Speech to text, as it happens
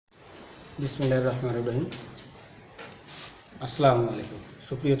বিসমিল্লাহির রহমানির রহিম। আসসালামু আলাইকুম।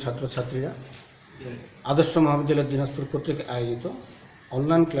 সুপ্রিয় ছাত্রছাত্রীরা, আদর্শ মহাবিদ্যালয় দিনাজপুর কর্তৃক আয়োজিত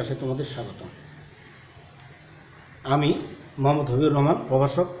অনলাইন ক্লাসে তোমাদের স্বাগত। আমি মোহাম্মদ হবিবুর রহমান,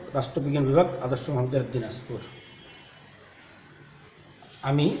 প্রভাষক, রাষ্ট্রবিজ্ঞান বিভাগ, আদর্শ মহাবিদ্যালয় দিনাজপুর।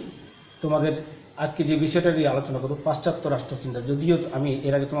 আমি তোমাদের আজকে যে বিষয়টা নিয়ে আলোচনা করব, পাশ্চাত্য রাষ্ট্রচিন্তা। যদিও আমি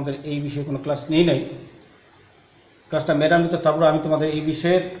এর আগে তোমাদের এই বিষয়ে কোনো ক্লাস নেই নাই, ক্লাসটা মেরামত, তারপরে আমি তোমাদের এই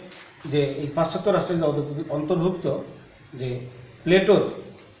বিষয়ের যে এই পাশ্চাত্য রাষ্ট্রচিন্তা অন্তর্ভুক্ত যে প্লেটোর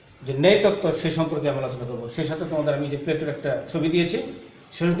যে ন্যায় তত্ত্ব সে সম্পর্কে আমি আলোচনা করবো। সেই সাথে তোমাদের আমি যে প্লেটোর একটা ছবি দিয়েছি,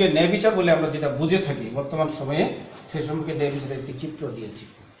 সেগুলোকে ন্যায় বিচার বলে আমরা যেটা বুঝে থাকি বর্তমান সময়ে, সেই সম্পর্কে ন্যায় বিচারের একটি চিত্র দিয়েছি।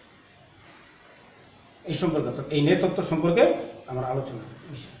 এই সম্পর্কে, এই ন্যায় তত্ত্ব সম্পর্কে আমার আলোচনা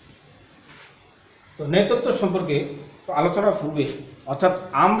বিষয়। তো ন্যায় তত্ত্ব সম্পর্কে আলোচনার পূর্বে, অর্থাৎ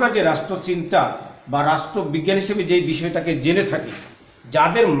আমরা যে রাষ্ট্রচিন্তা বা রাষ্ট্রবিজ্ঞান হিসেবে যে বিষয়টাকে জেনে থাকি,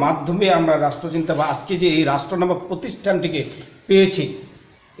 যাদের মাধ্যমে আমরা রাষ্ট্রচিন্তা বা আজকে যে এই রাষ্ট্র নামক প্রতিষ্ঠানটিকে পেয়েছি,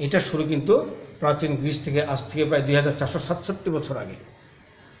 এটা শুরু কিন্তু প্রাচীন গ্রিস থেকে, আজ থেকে প্রায় 2467 বছর আগে।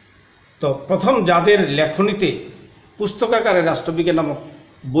 তো প্রথম যাদের লেখনীতে পুস্তকাকারে রাষ্ট্রবিজ্ঞান নামক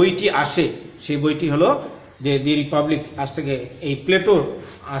বইটি আসে, সেই বইটি হলো যে দি রিপাবলিক। আজ থেকে এই প্লেটোর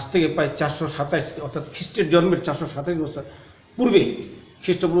আজ থেকে প্রায় 427, অর্থাৎ খ্রিস্টের জন্মের 427 বছর পূর্বে,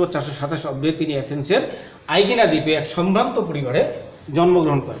 খ্রিস্টপূর্ব 427 অব্দে তিনি অ্যাথেন্সের আইগিনা দ্বীপে এক সম্ভ্রান্ত পরিবারে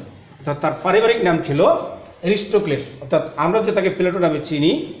জন্মগ্রহণ করেন। অর্থাৎ তার পারিবারিক নাম ছিল অ্যারিস্টোক্লেস। অর্থাৎ আমরা যে তাকে প্লেটো নামে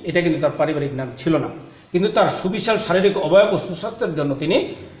চিনি, এটা কিন্তু তার পারিবারিক নাম ছিল না, কিন্তু তার সুবিশাল শারীরিক অবয়ব ও সুস্বাস্থ্যের জন্য তিনি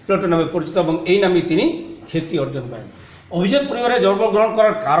প্লেটো নামে পরিচিত এবং এই নামে তিনি খ্যাতি অর্জন করেন। অভিজাত পরিবারে জন্মগ্রহণ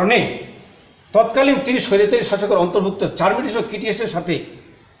করার কারণে তৎকালীন তিনি স্বৈরাচারী শাসকের অন্তর্ভুক্ত চার্মিডিস ও কিটিয়াসের সাথে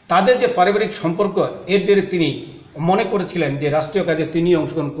তাদের যে পারিবারিক সম্পর্ক, এর জেরে তিনি মনে করেছিলেন যে রাষ্ট্রীয় কাজে তিনি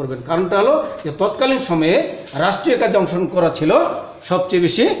অংশগ্রহণ করবেন। কারণটা হলো যে তৎকালীন সময়ে রাষ্ট্রীয় কাজে অংশগ্রহণ করা ছিল সবচেয়ে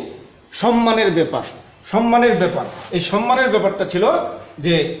বেশি সম্মানের ব্যাপার। এই সম্মানের ব্যাপারটা ছিল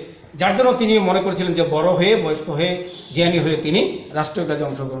যে, যার জন্য তিনি মনে করেছিলেন যে বড় হয়ে, বয়স্ক হয়ে, জ্ঞানী হয়ে তিনি রাষ্ট্রীয় কাজে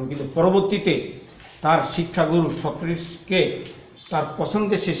অংশগ্রহণ। কিন্তু পরবর্তীতে তার শিক্ষাগুরু সক্রেটিসকে তার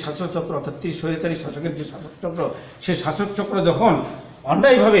পছন্দের সেই শাসকচক্র, অর্থাৎ স্বৈরাচারী শাসকের যে শাসকচক্র, সেই শাসকচক্র যখন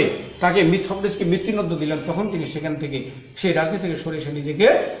অন্যায়ভাবে তাকে সক্রেটিসকে মৃত্যুদণ্ড দিলেন, তখন তিনি সেখান থেকে সেই রাজনীতি থেকে সরে এসে নিজেকে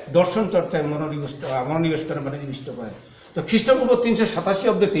দর্শন চর্চায় মনোনিবেশ করেন বা নিবিষ্ট করেন। তো খ্রিস্টপূর্ব 387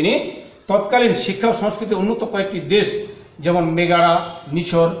 অব্দে তিনি তৎকালীন শিক্ষা ও সংস্কৃতি উন্নত কয়েকটি দেশ, যেমন মেগারা,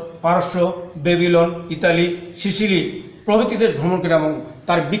 মিশর, পারস্য, বেবিলন, ইতালি, সিসিলি প্রভৃতি দেশ ভ্রমণ করেন এবং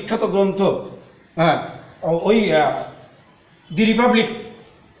তার বিখ্যাত গ্রন্থ ওই দি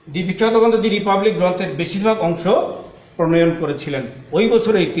রিপাবলিক গ্রন্থের বেশিরভাগ অংশ প্রণয়ন করেছিলেন। ওই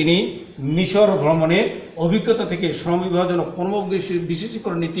বছরেই তিনি মিশর ভ্রমণের অভিজ্ঞতা থেকে শ্রমবিভাজন ও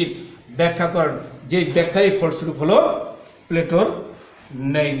কর্মবিশেষীকরণ নীতির ব্যাখ্যা করেন, যে ব্যাখ্যারই ফলস্বরূপ হল প্লেটোর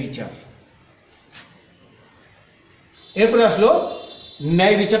ন্যায় বিচার। এরপরে আসলো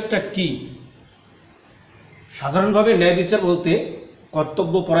ন্যায় বিচারটা কি। সাধারণভাবে ন্যায় বিচার বলতে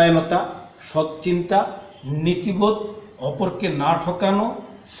কর্তব্যপরায়ণতা, সৎচিন্তা, নীতিবোধ, অপরকে না ঠকানো,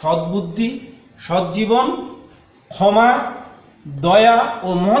 সদ্বুদ্ধি, সজ্জীবন, ক্ষমা, দয়া ও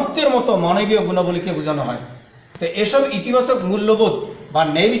মহত্বের মতো মানবীয় গুণাবলীকে বোঝানো হয়। তো এসব ইতিবাচক মূল্যবোধ বা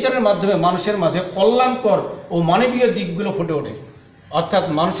ন্যায় বিচারের মাধ্যমে মানুষের মাঝে কল্যাণকর ও মানবীয় দিকগুলো ফুটে ওঠে। অর্থাৎ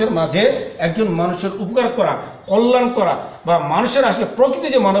মানুষের মাঝে একজন মানুষের উপকার করা, কল্যাণ করা বা মানুষের আসলে প্রকৃতি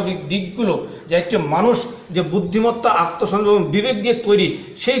যে মানবিক দিকগুলো, যে একটি মানুষ যে বুদ্ধিমত্তা, আত্মসংযম, বিবেক দিয়ে তৈরি,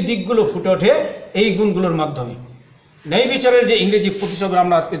 সেই দিকগুলো ফুটে ওঠে এই গুণগুলোর মাধ্যমে। ন্যায় বিচারের যে ইংরেজি প্রতিশব্দ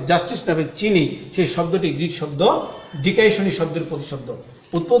আমরা আজকে জাস্টিস নামে চিনি, সেই শব্দটি গ্রিক শব্দ ডিকাইশনি শব্দের প্রতিশব্দ।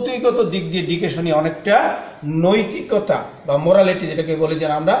 উৎপত্তিগত দিক দিয়ে ডিকেশনি অনেকটা নৈতিকতা বা মোরালিটি, যেটাকে বলে যে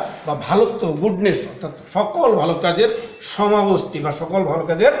আমরা, বা ভালোত্ব, গুডনেস, অর্থাৎ সকল ভালো কাজের সমাবস্তি বা সকল ভালো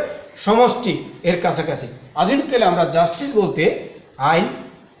কাজের সমষ্টি এর কাছাকাছি। আধুনিককালে আমরা জাস্টিস বলতে আইন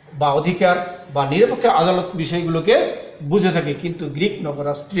বা অধিকার বা নিরপেক্ষ আদালত বিষয়গুলোকে বুঝে থাকি, কিন্তু গ্রিক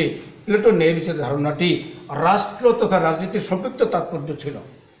নবরাষ্ট্রে প্লেটোর ন্যায় বিচারের ধারণাটি রাষ্ট্র তথা রাজনীতির সম্পৃক্ত তাৎপর্য ছিল।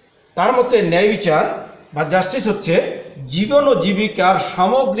 তার মতে ন্যায় বিচার বা জাস্টিস হচ্ছে জীবন ও জীবিকার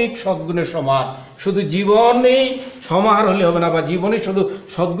সামগ্রিক সদ্গুণের সমাহার। শুধু জীবনেই সমাহার হলে হবে না, বা জীবনে শুধু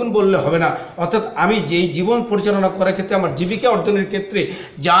সদ্গুণ বললে হবে না। অর্থাৎ আমি যেই জীবন পরিচালনা করার ক্ষেত্রে, আমার জীবিকা অর্জনের ক্ষেত্রে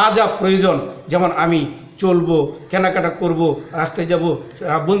যা যা প্রয়োজন, যেমন আমি চলবো, কেনাকাটা করব, রাস্তায় যাব,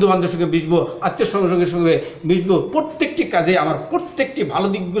 বন্ধুবান্ধবের সঙ্গে মিশবো, আত্মীয় স্বজনের সঙ্গে মিশবো, প্রত্যেকটি কাজে আমার প্রত্যেকটি ভালো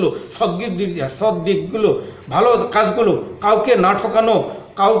দিকগুলো, সৎ দিকগুলো, ভালো কাজগুলো, কাউকে না ঠকানো,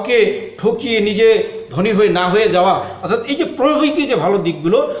 কাউকে ঠকিয়ে নিজে ধনী হয়ে না হয়ে যাওয়া, অর্থাৎ এই যে প্রভৃতি যে ভালো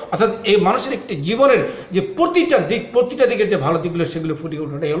দিকগুলো, অর্থাৎ এই মানুষের একটি জীবনের যে প্রতিটা দিকের যে ভালো দিকগুলো, সেগুলো ফুটিয়ে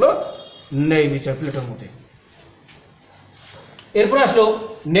ওঠাটাই হলো ন্যায় বিচার প্লেটোর মধ্যে। এরপরে আসলো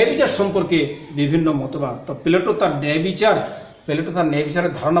ন্যায় বিচার সম্পর্কে বিভিন্ন মতবাদ। তো প্লেটো তার ন্যায়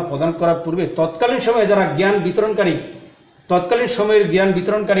বিচারের ধারণা প্রদান করার পূর্বে তৎকালীন সময়ে যারা তৎকালীন সময়ের জ্ঞান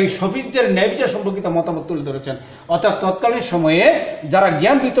বিতরণকারী সফিস্টদের ন্যায় বিচার সম্পর্কিত মতামত তুলে ধরেছেন। অর্থাৎ তৎকালীন সময়ে যারা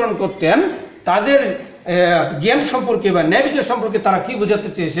জ্ঞান বিতরণ করতেন তাদের জ্ঞান সম্পর্কে বা ন্যায় বিচার সম্পর্কে তারা কি বোঝাতে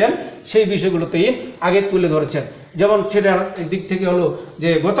চেয়েছেন সেই বিষয়গুলোতেই আগে তুলে ধরেছেন। যেমন সেটার দিক থেকে হলো যে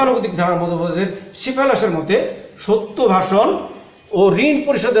গতানুগতিক ধারার মতবাদের সিফালাসের মতে সত্য ভাষণ ও ঋণ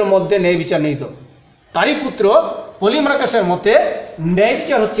পরিশোধের মধ্যে ন্যায় বিচার নিহিত। তারই পুত্র পলিমার্কাসের মতে ন্যায়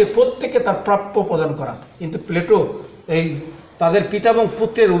বিচার হচ্ছে প্রত্যেকে তার প্রাপ্য প্রদান করা। কিন্তু প্লেটো এই তাদের পিতা এবং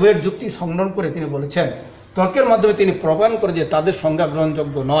পুত্রের উভয়ের যুক্তি সংগ্রহ করে তিনি বলেছেন, তর্কের মাধ্যমে তিনি প্রমাণ করে যে তাদের সংজ্ঞা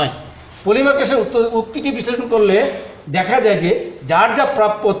গ্রহণযোগ্য নয়। পলিমার্কাসের উক্তিটি বিশ্লেষণ করলে দেখা যায় যে যার যা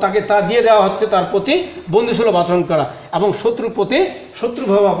প্রাপ্য তাকে তা দিয়ে দেওয়া হচ্ছে, তার প্রতি বন্ধুসুলভ আচরণ করা এবং শত্রুর প্রতি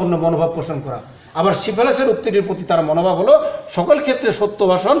শত্রুভাবাপন্ন মনোভাব পোষণ করা। আবার সিফালাসের উক্তিটির প্রতি তার মনোভাব হলো সকল ক্ষেত্রে সত্য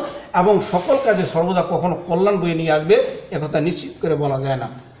ভাষণ এবং সকল কাজে সর্বদা কখনো কল্যাণ বয়ে নিয়ে আসবে একথা নিশ্চিত করে বলা যায় না।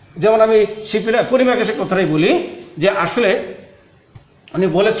 যেমন আমি পলিমার্কাসের কথাটাই বলি যে আসলে উনি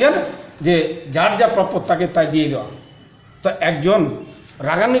বলেছেন যে যার যা প্রাপ্য তাকে তাই দিয়ে দেওয়া। তো একজন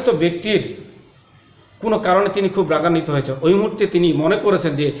রাগান্বিত ব্যক্তির কোনো কারণে তিনি খুব রাগান্বিত হয়েছে, ওই মুহূর্তে তিনি মনে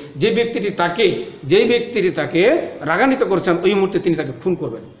করেছেন যে যেই ব্যক্তিটি তাকে রাগান্বিত করেছেন ওই মুহূর্তে তিনি তাকে খুন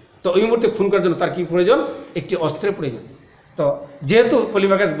করবেন। তো ওই মুহূর্তে খুন করার জন্য তার কী প্রয়োজন? একটি অস্ত্রের প্রয়োজন। তো যেহেতু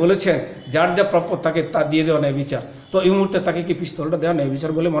পলিমার্কাস বলেছেন যার যা প্রাপ্য তাকে তা দিয়ে দেওয়া ন্যায় বিচার, তো এই মুহূর্তে তাকে কি পিস্তলটা দেওয়া ন্যায়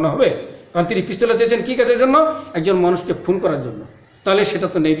বিচার বলে মনে হবে? কারণ তিনি পিস্তলটা চেয়েছেন কী কাজের জন্য? একজন মানুষকে খুন করার জন্য। তাহলে সেটা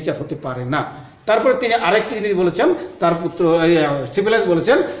তো ন্যায় বিচার হতে পারে না। তারপরে তিনি আরেকটি জিনিস বলেছেন, তার পুত্র সিফালাস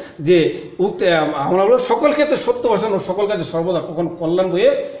বলেছেন যে আমরা বলব সকল ক্ষেত্রে সত্য ভাষণ ও সকল কাজে সর্বদা কখন কল্যাণ বয়ে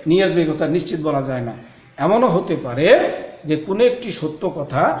নিয়ে আসবে কথা নিশ্চিত বলা যায় না। এমনও হতে পারে যে কোনো একটি সত্য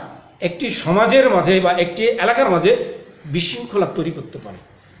কথা একটি সমাজের মাঝে বা একটি এলাকার মাঝে বিশৃঙ্খলা তৈরি করতে পারে,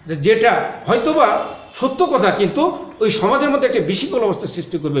 যেটা হয়তোবা সত্য কথা কিন্তু ওই সমাজের মধ্যে একটা বিশৃঙ্খল অবস্থা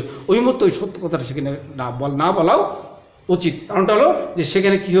সৃষ্টি করবে। ওই মুহূর্তে ওই সত্য কথাটা সেখানে না বলাও উচিত। কারণটা হলো যে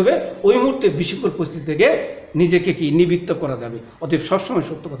সেখানে কী হবে, ওই মুহূর্তে বিশৃঙ্খল পরিস্থিতি থেকে নিজেকে নিবৃত্ত করা যাবে। অতএব সবসময়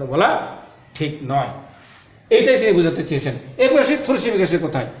সত্য কথা বলা ঠিক নয়, এইটাই তিনি বোঝাতে চেয়েছেন। এরপর আসি থ্যালেমাইকাসের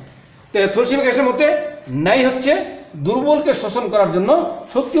কথায়। তো থ্যালেমাইকাসের মতে ন্যায় হচ্ছে দুর্বলকে শোষণ করার জন্য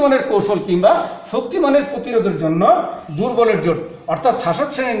শক্তিমানের কৌশল কিংবা শক্তিমানের প্রতিরোধের জন্য দুর্বলের জোট, অর্থাৎ শাসক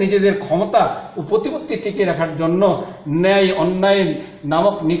শ্রেণীর নিজেদের ক্ষমতা ও প্রতিপত্তি টিকিয়ে রাখার জন্য ন্যায় অন্যায়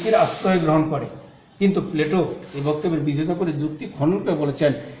নামক নীতির আশ্রয় গ্রহণ করে। কিন্তু প্লেটো এই বক্তব্যের বিরোধিতা করে যুক্তি খণ্ডন করে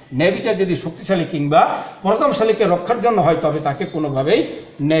বলেছেন ন্যায় বিচার যদি শক্তিশালী কিংবা পরাক্রমশালীকে রক্ষার জন্য হয় তবে তাকে কোনোভাবেই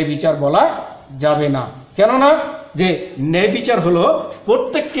ন্যায় বিচার বলা যাবে না। কেননা যে ন্যায় বিচার হলো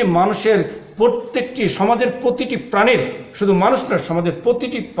প্রত্যেকটি সমাজের প্রতিটি প্রাণীর, শুধু মানুষ নয়, সমাজের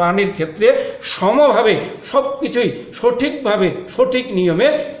প্রতিটি প্রাণীর ক্ষেত্রে সমভাবে সব কিছুই সঠিকভাবে সঠিক নিয়মে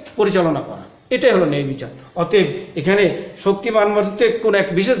পরিচালনা করা, এটাই হলো ন্যায় বিচার। অতএব এখানে শক্তিমান বলতে কোনো এক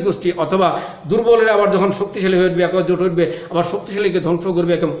বিশেষ গোষ্ঠী অথবা দুর্বলের আবার যখন শক্তিশালী হয়ে উঠবে, একবার জোট উঠবে, আবার শক্তিশালীকে ধ্বংস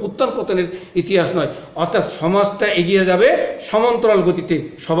করবে, এখন উত্থান পতনের ইতিহাস নয়। অর্থাৎ সমাজটা এগিয়ে যাবে সমান্তরাল গতিতে,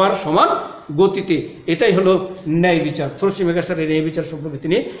 সবার সমান গতিতে, এটাই হলো ন্যায় বিচার। থ্যালেমাইকাসের ন্যায় বিচার সম্পর্কে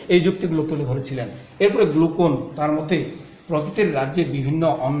তিনি এই যুক্তিগুলো তুলে ধরেছিলেন। এরপরে গ্লুকন তার মতে প্রকৃতির রাজ্যে বিভিন্ন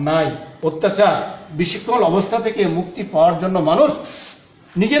অন্যায় অত্যাচার বিশৃঙ্খল অবস্থা থেকে মুক্তি পাওয়ার জন্য মানুষ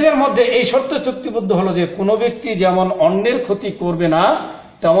নিজেদের মধ্যে এই শর্ত চুক্তিবদ্ধ হলো যে কোনো ব্যক্তি যেমন অন্যের ক্ষতি করবে না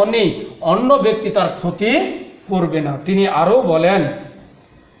তেমনি অন্য ব্যক্তি তার ক্ষতি করবে না। তিনি আরও বলেন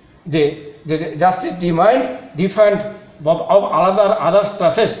যে justice defined of others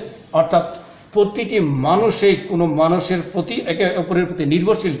classes, অর্থাৎ প্রতিটি মানুষই কোনো মানুষের প্রতি একে অপরের প্রতি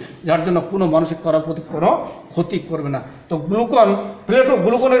নির্ভরশীল, যার জন্য কোনো মানুষের করার প্রতি কোনো ক্ষতি করবে না। তো প্লেটো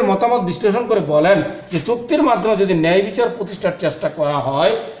গ্লুকনের মতামত বিশ্লেষণ করে বলেন যে চুক্তির মাধ্যমে যদি ন্যায় বিচার প্রতিষ্ঠার চেষ্টা করা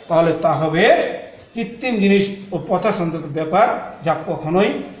হয় তাহলে তা হবে কৃত্রিম জিনিস ও প্রথাসম্মত ব্যাপার, যা কখনোই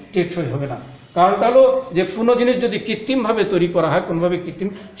টেকসই হবে না। কারণটা হলো যে কোনো জিনিস যদি কৃত্রিমভাবে তৈরি করা হয়, কোনোভাবে কৃত্রিম,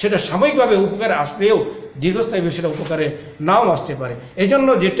 সেটা সাময়িকভাবে উপকারে আসলেও দীর্ঘস্থায়ীভাবে সেটা উপকারে নাও আসতে পারে। এই জন্য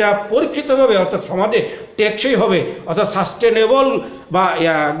যেটা পরীক্ষিতভাবে অর্থাৎ সমাজে টেকসই হবে, অর্থাৎ সাস্টেনেবল বা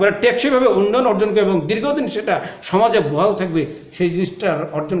একবারে টেকসইভাবে উন্নয়ন অর্জন করবে এবং দীর্ঘদিন সেটা সমাজে বহাল থাকবে, সেই জিনিসটা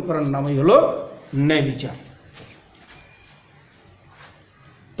অর্জন করার নামই হলো ন্যায় বিচার।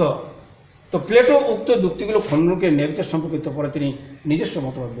 তো প্লেটো উক্ত যুক্তিগুলো খণ্ডনকে ন্যায় বিচার সম্পর্কিত পরে তিনি নিজস্ব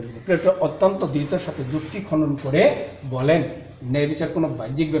মতবাদ বলেছেন। প্লেটো অত্যন্ত দৃঢ়তার সাথে যুক্তি খণ্ডন করে বলেন ন্যায় বিচার কোনো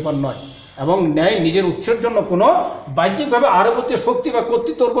বাহ্যিক ব্যাপার নয় এবং ন্যায় নিজের উৎসের জন্য কোনো বাহ্যিকভাবে আরবতীয় শক্তি বা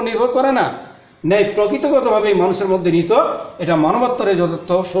কর্তৃত্বের উপর নির্ভর করে না। ন্যায় প্রকৃতিগতভাবেই মানুষের মধ্যে নিহিত, এটা মানবাত্মার যথার্থ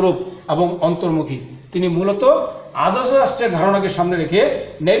স্বরূপ এবং অন্তর্মুখী। তিনি মূলত আদর্শ রাষ্ট্রের ধারণাকে সামনে রেখে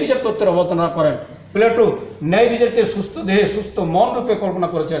ন্যায় বিচার তত্ত্বের অবতারণা করেন। প্লেটো ন্যায় বিচারকে সুস্থ দেহে সুস্থ মন রূপে কল্পনা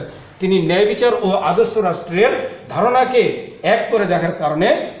করেছেন। তিনি ন্যায় বিচার ও আদর্শ রাষ্ট্রের ধারণাকে এক করে দেখার কারণে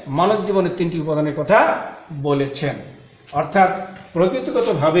মানব জীবনের 3টি উপাদানের কথা বলেছেন। অর্থাৎ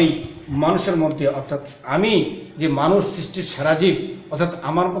প্রকৃতিগতভাবেই মানুষের মধ্যে, অর্থাৎ আমি যে মানুষ সৃষ্টির সেরা জীব, অর্থাৎ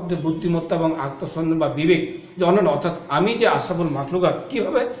আমার মধ্যে বুদ্ধিমত্তা এবং আত্মসন্ধান বা বিবেক যে অন্যান্য, অর্থাৎ আমি যে আশরাফুল মাখলুকাত,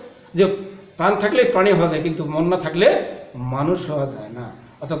 কীভাবে যে প্রাণ থাকলে প্রাণী হওয়া যায় কিন্তু মন না থাকলে মানুষ হওয়া যায় না।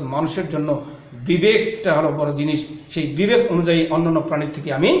 অর্থাৎ মানুষের জন্য বিবেকটা হলো বড় জিনিস। সেই বিবেক অনুযায়ী অন্যান্য প্রাণীর থেকে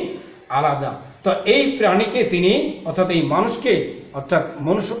আমি আলাদা। তো এই প্রাণীকে তিনি, অর্থাৎ এই মানুষকে, অর্থাৎ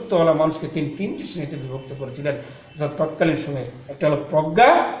মনুষ্যত্বওয়ালা মানুষকে তিনি 3টি শ্রেণীতে বিভক্ত করেছিলেন অর্থাৎ তৎকালীন সময়ে। একটা হলো প্রজ্ঞা,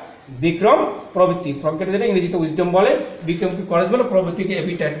 বিক্রম, প্রবৃত্তি। প্রজ্ঞাটা যেটা ইংরেজিতে উইজডম বলে, বিক্রমকে করেজ বলে, প্রবৃত্তিকে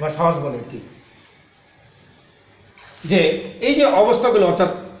এপিটাইট বা সাহস বলে আর কি। যে এই যে অবস্থাগুলো,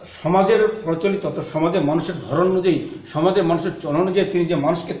 অর্থাৎ সমাজের প্রচলিত, অর্থাৎ সমাজের মানুষের ধরন অনুযায়ী, সমাজের মানুষের চলন অনুযায়ী তিনি যে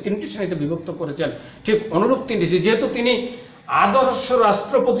মানুষকে 3টি শ্রেণীতে বিভক্ত করেছেন, ঠিক অনুরূপ 3টি, যেহেতু তিনি আদর্শ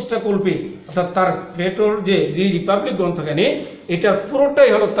রাষ্ট্র প্রতিষ্ঠা কল্পে, অর্থাৎ তার প্লেটোর যে দি রিপাবলিক গ্রন্থখানি, এটার পুরোটাই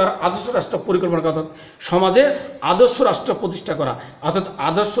হলো তার আদর্শ রাষ্ট্র পরিকল্পনা, অর্থাৎ সমাজে আদর্শ রাষ্ট্র প্রতিষ্ঠা করা। অর্থাৎ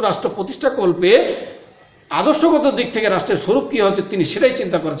আদর্শ রাষ্ট্র প্রতিষ্ঠা কল্পে আদর্শগত দিক থেকে রাষ্ট্রের স্বরূপ কী হচ্ছে তিনি সেটাই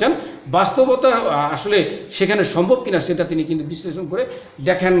চিন্তা করেছেন। বাস্তবতা আসলে সেখানে সম্ভব কিনা সেটা তিনি কিন্তু বিশ্লেষণ করে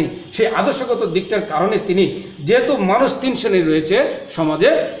দেখেননি। সেই আদর্শগত দিকটার কারণে তিনি, যেহেতু মানুষ 3 শ্রেণীর রয়েছে সমাজে,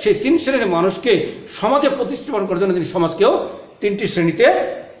 সেই 3 শ্রেণীর মানুষকে সমাজে প্রতিস্থাপন করার জন্য তিনি সমাজকেও 3টি শ্রেণীতে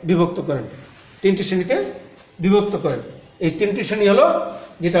বিভক্ত করেন। 3টি শ্রেণীতে বিভক্ত করেন। এই 3টি শ্রেণী হলো,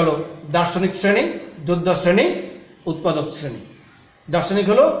 যেটা হলো দার্শনিক শ্রেণী, যোদ্ধা শ্রেণী, উৎপাদক শ্রেণী। দার্শনিক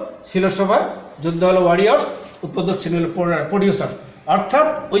হলো ফিলোসফার, যোদ্ধা হলো ওয়ারিয়র, উৎপাদক শ্রেণী হলো প্রডিউসার। অর্থাৎ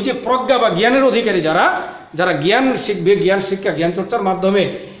ওই যে প্রজ্ঞা বা জ্ঞানের অধিকারী যারা, যারা জ্ঞান শিখবে, জ্ঞান শিক্ষা, জ্ঞান চর্চার মাধ্যমে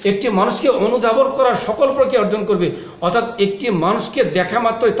একটি মানুষকে অনুধাবন করার সকল প্রক্রিয়া অর্জন করবে। অর্থাৎ একটি মানুষকে দেখা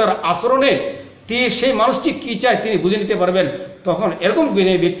মাত্রই তার আচরণে সেই মানুষটি কী চায় তিনি বুঝে নিতে পারবেন। তখন এরকম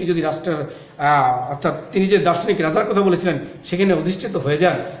জ্ঞানী ব্যক্তি যদি রাষ্ট্রের, অর্থাৎ তিনি যে দার্শনিক রাজার কথা বলেছিলেন সেখানে অধিষ্ঠিত হয়ে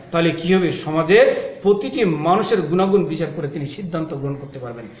যান, তাহলে কী হবে, সমাজের প্রতিটি মানুষের গুণাগুণ বিচার করে তিনি সিদ্ধান্ত গ্রহণ করতে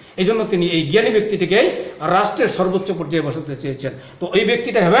পারবেন। এই জন্য তিনি এই জ্ঞানী ব্যক্তিটিকেই রাষ্ট্রের সর্বোচ্চ পর্যায়ে বসাতে চেয়েছেন। তো এই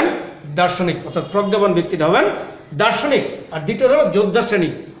ব্যক্তিটা হবেন দার্শনিক, অর্থাৎ প্রজ্ঞাবান ব্যক্তিটা হবেন দার্শনিক। আর দ্বিতীয় হল যোদ্ধা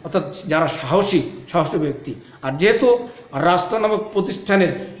শ্রেণী, অর্থাৎ যারা সাহসী ব্যক্তি। আর যেহেতু রাষ্ট্র নামক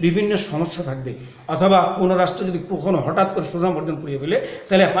প্রতিষ্ঠানের বিভিন্ন সমস্যা থাকবে, অথবা কোনো রাষ্ট্র যদি কখনো হঠাৎ করে সুনাম অর্জন করিয়ে ফেলে,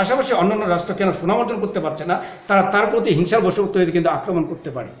 তাহলে পাশাপাশি অন্যান্য রাষ্ট্র কেন সুনাম অর্জন করতে পারছে না, তার প্রতি হিংসার বশবর্তী হয়ে কিন্তু আক্রমণ করতে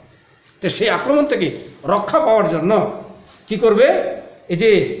পারে। তো সেই আক্রমণ থেকে রক্ষা পাওয়ার জন্য কি করবে, এই যে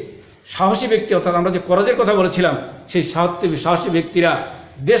সাহসী ব্যক্তি, অর্থাৎ আমরা যে করাজের কথা বলেছিলাম, সেই সাহসী ব্যক্তিরা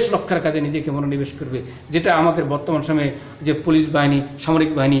দেশ রক্ষার কাজে নিজেকে মনোনিবেশ করবে। যেটা আমাদের বর্তমান সময়ে যে পুলিশ বাহিনী,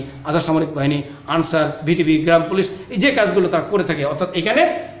 সামরিক বাহিনী, আধা সামরিক বাহিনী, আনসার, ভিটিপি, গ্রাম পুলিশ, এই যে কাজগুলো তারা করে থাকে। অর্থাৎ এখানে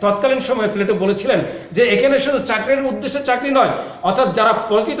তৎকালীন সময়ে প্লেটো বলেছিলেন যে এখানে শুধু চাকরির উদ্দেশ্যে চাকরি নয়, অর্থাৎ যারা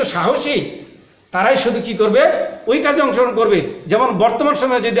প্রকৃত সাহসী তারাই শুধু কি করবে, ওই কাজে অংশগ্রহণ করবে। যেমন বর্তমান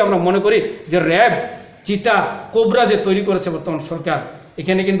সময়ে যদি আমরা মনে করি যে র্যাব, চিতা, কোবরা যে তৈরি করেছে বর্তমান সরকার,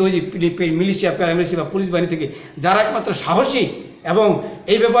 এখানে কিন্তু ওই যে মিলিশিয়া, প্যারামিলিশিয়া বা পুলিশ বাহিনী থেকে যারা একমাত্র সাহসী এবং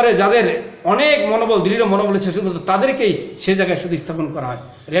এই ব্যাপারে যাদের অনেক মনোবল, দৃঢ় মনোবল আছে, শুধু তাদেরকেই সে জায়গায় শুধু স্থাপন করা হয়।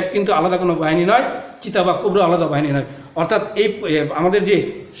 র্যাব কিন্তু আলাদা কোনো বাহিনী নয়, চিতা বা কোবরা আলাদা বাহিনী নয়। অর্থাৎ এই আমাদের যে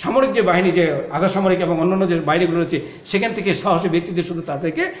সামরিক যে বাহিনী, যে আধা সামরিক এবং অন্যান্য যে বাহিনীগুলো রয়েছে, সেখান থেকে সাহসী ব্যক্তিদের শুধু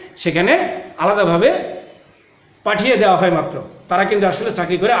তাদেরকে সেখানে আলাদাভাবে পাঠিয়ে দেওয়া হয় মাত্র। তারা কিন্তু আসলে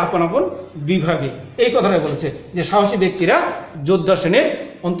চাকরি করে আপন আপন বিভাগে। এই কথাটাই বলেছে যে সাহসী ব্যক্তিরা যোদ্ধা শ্রেণীর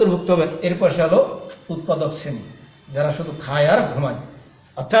অন্তর্ভুক্ত হবেন। এরপর সে হলো উৎপাদক শ্রেণী, যারা শুধু খায় আর ঘুমায়,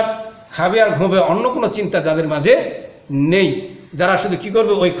 অর্থাৎ খাবে আর ঘুমাবে, অন্য কোনো চিন্তা যাদের মাঝে নেই। যারা শুধু কি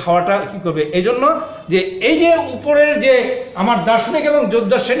করবে, ওই খাওয়াটা কি করবে। এই জন্য যে এই যে উপরের যে আমার দার্শনিক এবং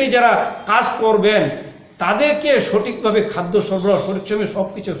যোদ্ধা শ্রেণী যারা কাজ করবেন, তাদেরকে সঠিকভাবে খাদ্য সরবরাহ, সঠিক সময়ে সব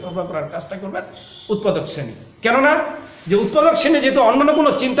কিছু সরবরাহ করার কাজটা করবেন উৎপাদক শ্রেণী। কেননা যে উৎপাদক শ্রেণী যেহেতু অন্যান্য কোনো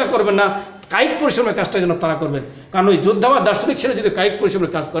চিন্তা করবেন না, কায়িক পরিশ্রমের কাজটা যেন তারা করবেন। কারণ ওই যোদ্ধা বা দার্শনিক শ্রেণী যদি কায়িক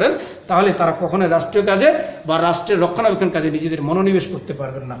পরিশ্রমের কাজ করেন, তাহলে তারা কখনোই রাষ্ট্রীয় কাজে বা রাষ্ট্রের রক্ষণাবেক্ষণ কাজে নিজেদের মনোনিবেশ করতে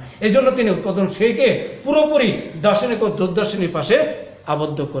পারবেন না। এই জন্য তিনি উৎপাদন শ্রেণীকে পুরোপুরি দার্শনিক ও যোদ্ধা শ্রেণীর পাশে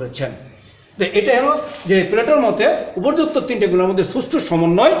আবদ্ধ করেছেন। তো এটা হলো যে প্লেটোর মতে উপযুক্ত 3টে গুণের মধ্যে সুষ্ঠু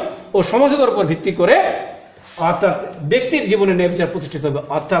সমন্বয় ও সমঝোতার উপর ভিত্তি করে অর্থাৎ ব্যক্তির জীবনে ন্যায় বিচার প্রতিষ্ঠিত হবে।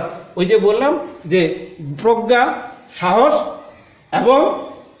 অর্থাৎ ওই যে বললাম যে প্রজ্ঞা, সাহস এবং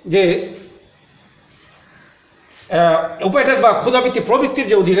যে উপায়টার বা ক্ষুধাবৃত্তি প্রবৃত্তির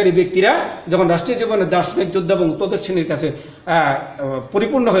যে অধিকারী ব্যক্তিরা যখন রাষ্ট্রীয় জীবনে দার্শনিক, যোদ্ধা এবং উৎপাদক শ্রেণীর কাছে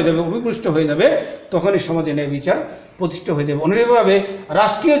পরিপূর্ণ হয়ে যাবে, অভিপুষ্ট হয়ে যাবে, তখনই সমাজে ন্যায় বিচার প্রতিষ্ঠা হয়ে যাবে। অনুরূপভাবে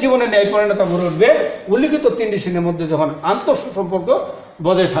রাষ্ট্রীয় জীবনে ন্যায়পরায়ণতা গড়ে উঠবে উল্লিখিত 3টি শ্রেণীর মধ্যে যখন আন্তঃসম্পর্ক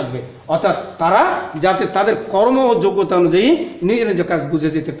বজায় থাকবে, অর্থাৎ তারা যাতে তাদের কর্ম ও যোগ্যতা অনুযায়ী নিজ নিজ কাজ বুঝে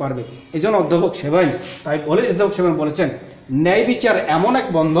যেতে পারবে। এই জন্য অধ্যাপক সেবাইন অধ্যাপক সেবাইন বলেছেন, ন্যায় বিচার এমন এক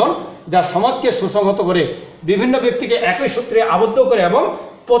বন্ধন যা সমাজকে সুসংহত করে, বিভিন্ন ব্যক্তিকে একই সূত্রে আবদ্ধ করে এবং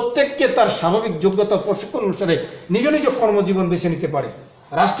প্রত্যেককে তার স্বাভাবিক যোগ্যতা প্রশিক্ষণ অনুসারে নিজ নিজ কর্মজীবন বেছে নিতে পারে।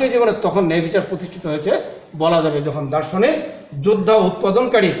 রাষ্ট্রীয় জীবনে তখন ন্যায় বিচার প্রতিষ্ঠিত হয়েছে বলা যাবে যখন দার্শনিক, যোদ্ধা ও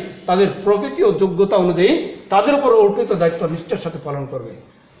উৎপাদনকারী তাদের প্রকৃতি ও যোগ্যতা অনুযায়ী তাদের উপর অর্পিত দায়িত্ব নিষ্ঠার সাথে পালন করবে।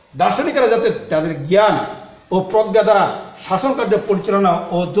 দার্শনিকেরা যাতে তাদের জ্ঞান ও প্রজ্ঞা দ্বারা শাসন কার্য পরিচালনা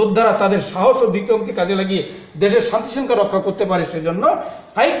ও যোদ্ধারা তাদের সাহস ও বিক্রমকে কাজে লাগিয়ে দেশের শান্তি শৃঙ্খলা রক্ষা করতে পারে, সেজন্য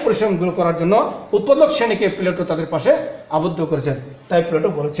কায়িক পরিশ্রমগুলো করার জন্য উৎপাদক শ্রেণীকে প্লেটো তাদের পাশে আবদ্ধ করেছেন। তাই প্লেটো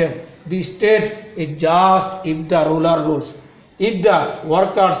বলেছেন, the state is just if the ruler rules, if the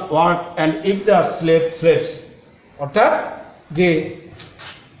workers work and if the slaves. অর্থাৎ যে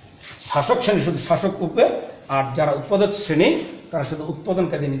শাসক শ্রেণী শুধু শাসক করবে, আর যারা উৎপাদক শ্রেণী তারা শুধু উৎপাদন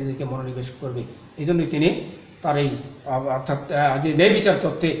কাজে নিজেদেরকে মনোনিবেশ করবে। এই জন্যই তিনি তার এই অর্থাৎ যে ন্যায় বিচার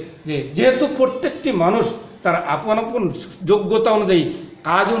তত্ত্বে যে যেহেতু প্রত্যেকটি মানুষ তার আপন আপন যোগ্যতা অনুযায়ী,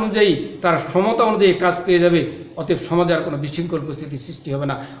 কাজ অনুযায়ী, তার ক্ষমতা অনুযায়ী কাজ পেয়ে যাবে, অতএব সমাজে আর কোনো বিশৃঙ্খল পরিস্থিতি সৃষ্টি হবে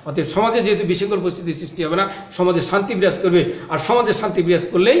না। অতএব সমাজে যেহেতু বিশৃঙ্খল পরিস্থিতি সৃষ্টি হবে না, সমাজে শান্তি বিরাজ করবে, আর সমাজে শান্তি বিরাজ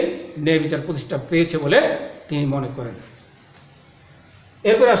করলেই ন্যায় বিচার প্রতিষ্ঠা পেয়েছে বলে তিনি মনে করেন।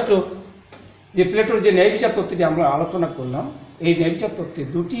 এরপর আসলো যে প্লেটোর যে ন্যায় বিচার তত্ত্বটি আমরা আলোচনা করলাম, এই ন্যায় বিচার তত্ত্বে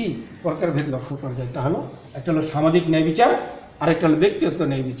দুটি প্রকারভেদ লক্ষ্য করা যায়। তা হলো, একটা হলো সামাজিক ন্যায় বিচার, আর একটা হলো ব্যক্তিগত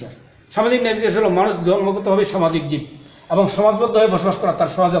ন্যায় বিচার। সামাজিক ন্যায় বিচার হলো মানুষ জন্মগতভাবে সামাজিক জীব এবং সমাজবদ্ধ হয়ে বসবাস করা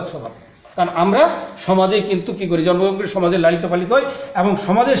তার সহজাত স্বভাব। কারণ আমরা সমাজে কিন্তু কী করি, জন্মগ্রহণ করে সমাজে লালিত পালিত হই এবং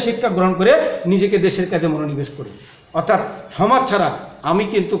সমাজের শিক্ষা গ্রহণ করে নিজেকে দেশের কাজে মনোনিবেশ করি। অর্থাৎ সমাজ ছাড়া আমি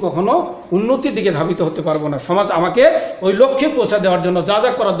কিন্তু কখনো উন্নতির দিকে ধাবিত হতে পারবো না। সমাজ আমাকে ওই লক্ষ্যে পৌঁছা দেওয়ার জন্য যা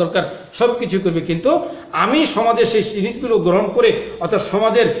যা করার দরকার সব কিছু করবে, কিন্তু আমি সমাজের সেই জিনিসগুলো গ্রহণ করে, অর্থাৎ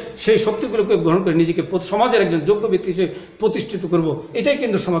সমাজের সেই শক্তিগুলোকে গ্রহণ করে নিজেকে সমাজের একজন যোগ্য ব্যক্তি হিসেবে প্রতিষ্ঠিত করব। এটাই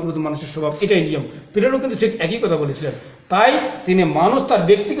কিন্তু সমাজবদ্ধ মানুষের স্বভাব, এটাই নিয়ম। প্লেটো কিন্তু ঠিক একই কথা বলেছিলেন। তাই তিনি মানুষ তার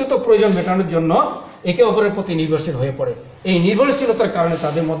ব্যক্তিগত প্রয়োজন মেটানোর জন্য একে অপরের প্রতি নির্ভরশীল হয়ে পড়ে। এই নির্ভরশীলতার কারণে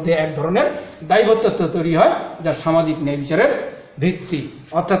তাদের মধ্যে এক ধরনের দায়বদ্ধতা তৈরি হয়, যা সামাজিক ন্যায় বিচারের ভিত্তি।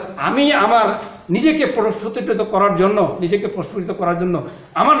 অর্থাৎ আমি আমার নিজেকে প্রস্ফুটিত করার জন্য, নিজেকে প্রস্ফুটিত করার জন্য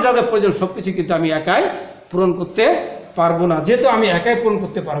আমার যা যা প্রয়োজন সব কিছু কিন্তু আমি একাই পূরণ করতে পারবো না। যেহেতু আমি একাই পূরণ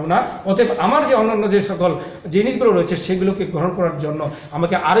করতে পারবো না, অতএব আমার যে অন্যান্য যে সকল জিনিসগুলো রয়েছে সেগুলোকে গ্রহণ করার জন্য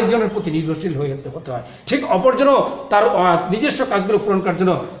আমাকে আরেকজনের প্রতি নির্ভরশীল হয়ে হতে হয়। ঠিক অপরজনও তার নিজস্ব কাজগুলো পূরণ করার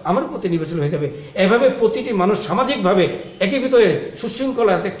জন্য আমার প্রতি নির্ভরশীল হয়ে যাবে। এভাবে প্রতিটি মানুষ সামাজিকভাবে একীভূত হয়ে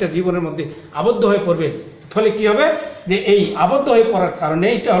সুশৃঙ্খলা একটা জীবনের মধ্যে আবদ্ধ হয়ে পড়বে। ফলে কী হবে, যে এই আবদ্ধ হয়ে পড়ার কারণে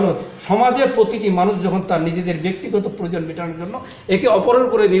এটা হলো সমাজের প্রতিটি মানুষ যখন তার নিজেদের ব্যক্তিগত প্রয়োজন মেটানোর জন্য একে অপরের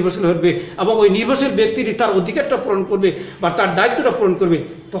উপরে নির্ভরশীল হবে এবং ওই নির্ভরশীল ব্যক্তিটি তার অধিকারটা পূরণ করবে বা তার দায়িত্বটা পূরণ করবে,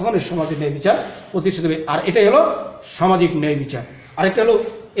 তখন এই সমাজের ন্যায় বিচার প্রতিষ্ঠিত হবে। আর এটাই হলো সামাজিক ন্যায় বিচার। আরেকটা হলো,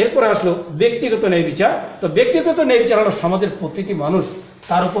 এরপরে আসলো ব্যক্তিগত ন্যায় বিচার। তো ব্যক্তিগত ন্যায় বিচার হলো সমাজের প্রতিটি মানুষ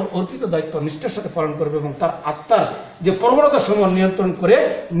তার উপর অর্পিত দায়িত্ব নিষ্ঠার সাথে পালন করবে এবং তার আত্মার যে প্রবণতা সমূহ নিয়ন্ত্রণ করে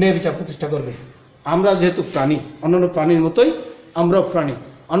ন্যায় বিচার প্রতিষ্ঠা করবে। আমরা যেহেতু প্রাণী, অন্যান্য প্রাণীর মতোই আমরাও প্রাণী।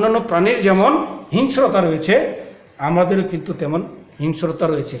 অন্যান্য প্রাণীর যেমন হিংস্রতা রয়েছে, আমাদেরও কিন্তু তেমন হিংস্রতা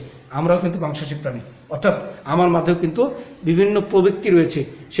রয়েছে। আমরাও কিন্তু মাংসাশী প্রাণী, অর্থাৎ আমার মাঝেও কিন্তু বিভিন্ন প্রবৃত্তি রয়েছে।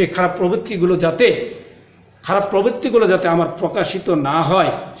 সেই খারাপ প্রবৃত্তিগুলো যাতে আমার প্রকাশিত না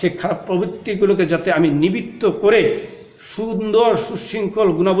হয়, সেই খারাপ প্রবৃত্তিগুলোকে যাতে আমি নিবৃত্ত করে সুন্দর সুশৃঙ্খল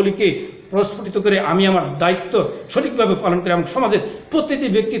গুণাবলীকে প্রস্ফুটিত করে আমি আমার দায়িত্ব সঠিকভাবে পালন করে এবং সমাজের প্রতিটি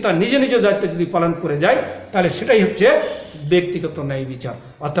ব্যক্তি তার নিজ নিজ দায়িত্ব যদি পালন করে যায়, তাহলে সেটাই হচ্ছে ব্যক্তিগত ন্যায় বিচার।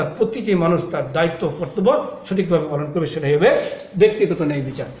 অর্থাৎ প্রতিটি মানুষ তার দায়িত্ব কর্তব্য সঠিকভাবে পালন করবে, সেটাই হবে ব্যক্তিগত ন্যায়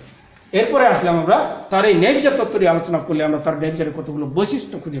বিচার। এরপরে আসলাম আমরা তার এই ন্যায় বিচার তত্ত্ব নিয়ে আলোচনা করলে আমরা তার ন্যায় বিচারের কতগুলো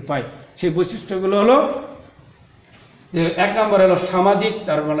বৈশিষ্ট্য খুঁজে পাই। সেই বৈশিষ্ট্যগুলো হলো যে, এক নম্বর হলো সামাজিক,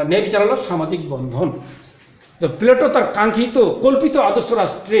 তার মানে ন্যায় বিচার হলো সামাজিক বন্ধন। তো প্লেটো তার কাঙ্ক্ষিত কল্পিত আদর্শ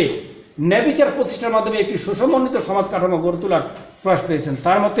রাষ্ট্রে ন্যায় বিচার প্রতিষ্ঠার মাধ্যমে একটি সুসমন্বিত সমাজ কাঠামো গড়ে তোলার প্রয়াস পেয়েছেন।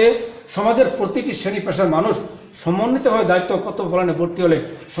 তার মতে সমাজের প্রতিটি শ্রেণী পেশার মানুষ সমন্বিতভাবে দায়িত্ব কর্তব্য পালনে ভর্তি হলে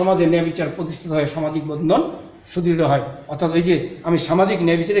সমাজে ন্যায় বিচার প্রতিষ্ঠিত হয়, সামাজিক বন্ধন সুদৃঢ় হয়। অর্থাৎ এই যে আমি সামাজিক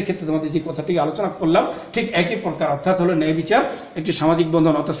ন্যায় বিচারের ক্ষেত্রে তোমাদের যে কথাটি আলোচনা করলাম ঠিক একই প্রকার, অর্থাৎ হলো ন্যায় বিচার একটি সামাজিক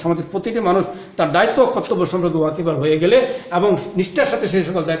বন্ধন। অর্থাৎ সমাজের প্রতিটি মানুষ তার দায়িত্ব কর্তব্য সম্পর্কে ওয়াকিবহাল হয়ে গেলে এবং নিষ্ঠার সাথে সেই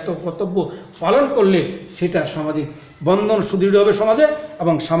সকল দায়িত্ব কর্তব্য পালন করলে সেটা সামাজিক বন্ধন সুদৃঢ় হবে সমাজে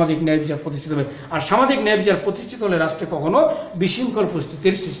এবং সামাজিক ন্যায় বিচার প্রতিষ্ঠিত হবে। আর সামাজিক ন্যায় বিচার প্রতিষ্ঠিত হলে রাষ্ট্রে কখনো বিশৃঙ্খল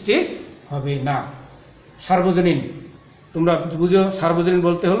পরিস্থিতির সৃষ্টি হবে না। সার্বজনীন, তোমরা বুঝো, সার্বজনীন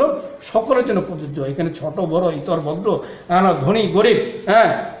বলতে হলো সকলের জন্য প্রযোজ্য। এখানে ছোট বড় ইতর ভদ্র ধনী গরিব, হ্যাঁ,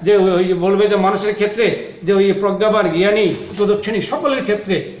 যে ওই বলবে যে মানুষের ক্ষেত্রে যে ওই প্রজ্ঞাবান জ্ঞানী প্রদক্ষিণী সকলের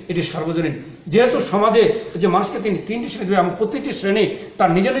ক্ষেত্রে এটি সার্বজনীন। যেহেতু সমাজে যে মানুষকে তিনি তিনটি শ্রেণী দেবে এবং প্রত্যেকটি শ্রেণী তার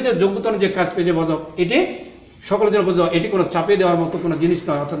নিজের নিজের যোগ্যতা যে কাজ পেয়ে যে বদ, এটি সকলের জন্য প্রযোজ্য। এটি কোনো চাপিয়ে দেওয়ার মতো কোনো জিনিস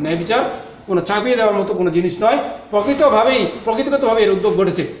নয়, অর্থাৎ ন্যায় বিচার কোনো চাপিয়ে দেওয়ার মতো কোনো জিনিস নয়। প্রকৃতিগতভাবে এর উদ্যোগ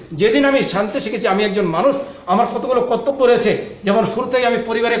ঘটেছে। যেদিন আমি জানতে শিখেছি আমি একজন মানুষ, আমার কতগুলো কর্তব্য রয়েছে, যেমন শুরু থেকে আমি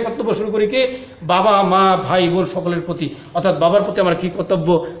পরিবারের কর্তব্য শুরু করি কি বাবা মা ভাই বোন সকলের প্রতি, অর্থাৎ বাবার প্রতি আমার কী কর্তব্য,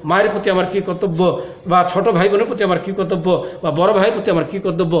 মায়ের প্রতি আমার কী কর্তব্য, বা ছোট ভাই বোনের প্রতি আমার কী কর্তব্য, বা বড় ভাইয়ের প্রতি আমার কী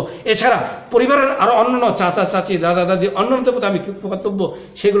কর্তব্য, এছাড়া পরিবারের আরও অন্যান্য চাচা চাচি দাদা দাদি অন্যান্যদের প্রতি আমি কী কর্তব্য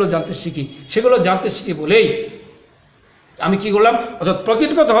সেগুলো জানতে শিখি বলেই আমি কি করলাম, অর্থাৎ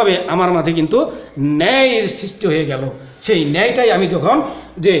প্রকৃতিগতভাবে আমার মাঝে কিন্তু ন্যায়ের সৃষ্টি হয়ে গেল। সেই ন্যায়টাই আমি যখন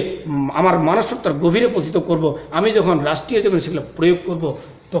যে আমার মানসত্তার গভীরে পতিত করব, আমি যখন রাষ্ট্রীয় জীবনে সেগুলো প্রয়োগ করব,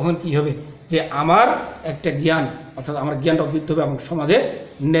 তখন কি হবে যে আমার একটা জ্ঞান, অর্থাৎ আমার জ্ঞানটা বৃদ্ধি হবে এবং সমাজে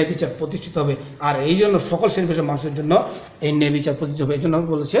ন্যায় বিচার প্রতিষ্ঠিত হবে। আর এই জন্য সকল শ্রেণী পেশার মানুষের জন্য এই ন্যায় বিচার প্রতিষ্ঠিত হবে। এই জন্য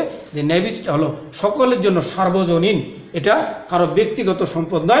বলেছে যে ন্যায় বিচারটা হলো সকলের জন্য সার্বজনীন, এটা কারো ব্যক্তিগত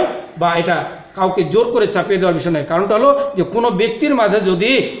সম্পদ নয়, বা এটা কাউকে জোর করে চাপিয়ে দেওয়ার বিষয় নয়। কারণটা হলো যে কোনো ব্যক্তির মাঝে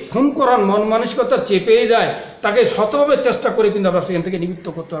যদি খুন করার মন মানসিকতা চেপে যায়, তাকে শতভাবে চেষ্টা করে কিন্তু আমরা সেখান থেকে নিবৃত্ত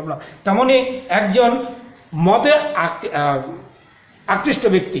করতে পারবো না। তেমনই একজন মদে আকৃষ্ট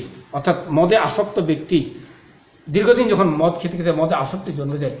ব্যক্তি, অর্থাৎ মদে আসক্ত ব্যক্তি দীর্ঘদিন যখন মদ খেতে খেতে মদে আসক্তি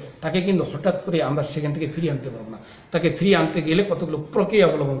জন্মে যায়, তাকে কিন্তু হঠাৎ করে আমরা সেখান থেকে ফিরিয়ে আনতে পারবো না। তাকে ফিরিয়ে আনতে গেলে কতগুলো প্রক্রিয়া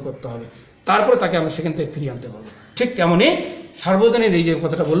অবলম্বন করতে হবে, তারপরে তাকে আমরা সেখান থেকে ফিরিয়ে আনতে পারবো। ঠিক তেমনই সার্বজনীন এই যে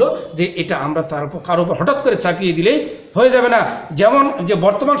কথাটা বললো যে এটা আমরা তার উপর কারো উপর হঠাৎ করে চাপিয়ে দিলেই হয়ে যাবে না। যেমন যে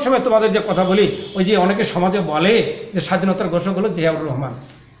বর্তমান সময়ে তোমাদের যে কথা বলি, ওই যে অনেকে সমাজে বলে যে স্বাধীনতার ঘোষক হলো জিয়াউর রহমান।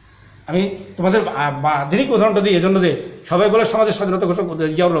 আমি তোমাদের আধুনিক উদাহরণটা দিই এজন্য যে সবাই বলে সমাজের স্বাধীনতা ঘোষক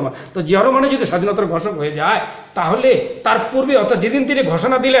জিয়াউর রহমান। তো জিয়াউর রহমানে যদি স্বাধীনতার ঘোষক হয়ে যায়, তাহলে তার পূর্বে, অর্থাৎ যেদিন তিনি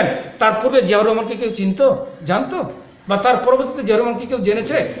ঘোষণা দিলেন তার পূর্বে জিয়াউর রহমানকে কেউ চিনতো, জানতো, বা তার পরবর্তীতে জিয়াউর রহমানকে কেউ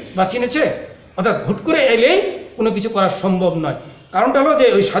জেনেছে বা চিনেছে? অর্থাৎ হুট করে এলেই কোনো কিছু করা সম্ভব নয়। কারণটা হলো যে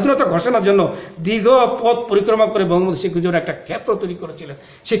ওই স্বাধীনতা ঘোষণার জন্য দীর্ঘ পথ পরিক্রমা করে বঙ্গবন্ধু শেখ মুজিবুর একটা ক্ষেত্র তৈরি করেছিলেন।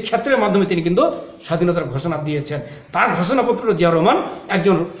 সেই ক্ষেত্রের মাধ্যমে তিনি কিন্তু স্বাধীনতার ঘোষণা দিয়েছেন। তার ঘোষণাপত্র জিয়াউর রহমান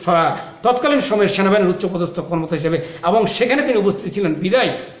একজন তৎকালীন সময়ের সেনাবাহিনীর উচ্চপদস্থ কর্মকর্তা হিসেবে, এবং সেখানে তিনি উপস্থিত ছিলেন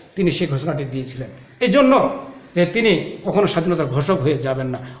বিদায় তিনি সেই ঘোষণাটি দিয়েছিলেন। এই জন্য যে তিনি কখনো স্বাধীনতার ঘোষক হয়ে যাবেন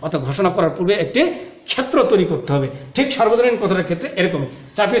না, অর্থাৎ ঘোষণা করার পূর্বে একটি ক্ষেত্র তৈরি করতে হবে। ঠিক সার্বজনীন কথাটার ক্ষেত্রে এরকমই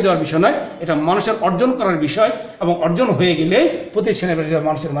চাপিয়ে দেওয়ার বিষয় নয়, এটা মানুষের অর্জন করার বিষয়, এবং অর্জন হয়ে গেলেই প্রতি শ্রেণীর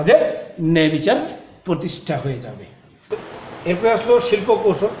মানুষের মাঝে ন্যায় বিচার প্রতিষ্ঠা হয়ে যাবে। এরপরে আসলো শিল্প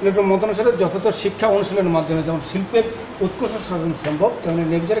কৌশল। এরপর মতানুসারে যথাযথ শিক্ষা অনুশীলনের মাধ্যমে যেমন শিল্পের উৎকর্ষ সাধন সম্ভব, তেমনি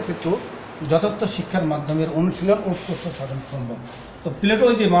ন্যায় বিচারের ক্ষেত্রেও যথার্থ শিক্ষার মাধ্যমে অনুশীলন উৎকর্ষ সাধন সম্ভব। তো প্লেটো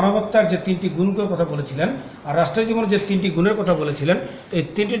যে মানবতার যে তিনটি গুণের কথা বলেছিলেন আর রাষ্ট্রীয় জীবনের যে তিনটি গুণের কথা বলেছিলেন, এই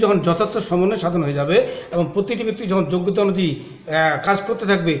তিনটি যখন যথার্থ সমন্বয় সাধন হয়ে যাবে এবং প্রতিটি ব্যক্তি যখন যোগ্যতা অনুযায়ী কাজ করতে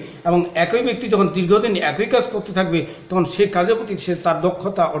থাকবে এবং একই ব্যক্তি যখন দীর্ঘদিন একই কাজ করতে থাকবে, তখন সেই কাজের প্রতি সে তার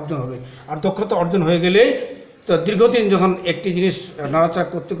দক্ষতা অর্জন হবে। আর দক্ষতা অর্জন হয়ে গেলে তো দীর্ঘদিন যখন একটি জিনিস নাড়াচাড়া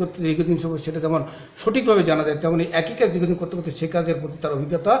করতে করতে দীর্ঘদিন সময় সেটা যেমন সঠিকভাবে জানা যায়, তেমনি একই কাজ দীর্ঘদিন করতে করতে সেই কাজের প্রতি তার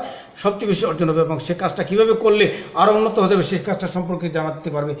অভিজ্ঞতা সবচেয়ে বেশি অর্জন হবে এবং সে কাজটা কীভাবে করলে আরও উন্নত হয়ে যাবে সেই কাজটা সম্পর্কে জানাতে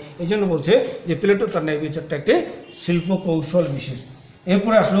পারবে। এই জন্য বলছে যে প্লেটো তার ন্যায় বিচারটা একটি শিল্প কৌশল বিশেষ।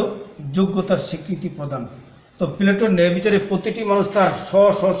 এরপরে আসলো যোগ্যতার স্বীকৃতি প্রদান। তো প্লেটোর ন্যায় বিচারে প্রতিটি মানুষ তার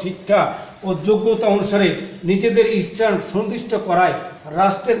স্ব শিক্ষা ও যোগ্যতা অনুসারে নিজেদের স্থান সুনির্দিষ্ট করায়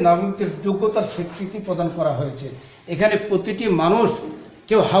রাষ্ট্রের নাগরিকদের যোগ্যতার স্বীকৃতি প্রদান করা হয়েছে। এখানে প্রতিটি মানুষ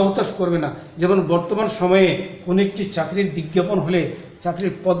কেউ হাউতাশ করবে না। যেমন বর্তমান সময়ে কোনো একটি চাকরির বিজ্ঞাপন হলে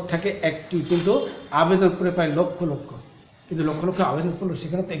চাকরির পদ থাকে একটি, কিন্তু আবেদন করে প্রায় লক্ষ লক্ষ, কিন্তু লক্ষ লক্ষ আবেদন করলো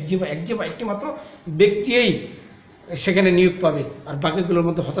সেখানে তো একটি মাত্র ব্যক্তিই সেখানে নিয়োগ পাবে আর বাকিগুলোর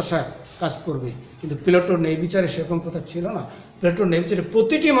মধ্যে হতাশা কাজ করবে। কিন্তু প্লেটোর ন্যায় বিচারে সেরকম কথা ছিল না। প্লেটোর ন্যায় বিচারে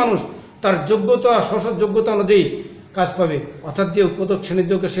প্রতিটি মানুষ তার যোগ্যতা যোগ্যতা অনুযায়ী কাজ পাবে, অর্থাৎ যে উৎপাদক শ্রেণীর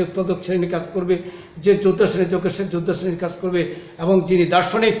যোগ্য সে উৎপাদক শ্রেণীর কাজ করবে, যে যোদ্ধা শ্রেণীর যোগ্য সে যোদ্ধা শ্রেণীর কাজ করবে, এবং যিনি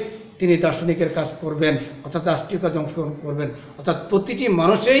দার্শনিক তিনি দার্শনিকের কাজ করবেন, অর্থাৎ রাষ্ট্রীয় কাজে অংশগ্রহণ করবেন। অর্থাৎ প্রতিটি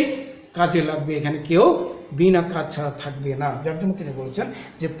মানুষই কাজে লাগবে, এখানে কেউ বিনা কাজ ছাড়া থাকবে না। যার জন্য তিনি বলছেন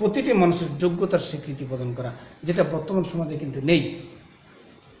যে প্রতিটি মানুষের যোগ্যতার স্বীকৃতি প্রদান করা, যেটা বর্তমান সমাজে কিন্তু নেই।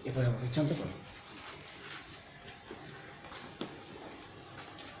 এবারে আমাকে জানতে পারি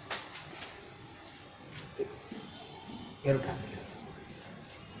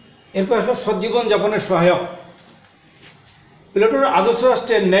এরপর আসলে সজ্জীবন যাপনের সহায়ক। প্লেটোর আদর্শ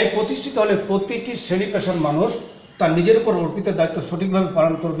রাষ্ট্রের ন্যায় প্রতিষ্ঠিত হলে প্রতিটি শ্রেণী পেশার মানুষ তার নিজের উপর অর্পিত দায়িত্ব সঠিকভাবে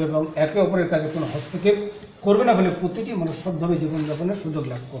পালন করবে এবং একে অপরের কাজে কোনো হস্তক্ষেপ করবে না বলে প্রতিটি মানুষ সৎভাবে জীবনযাপনের সুযোগ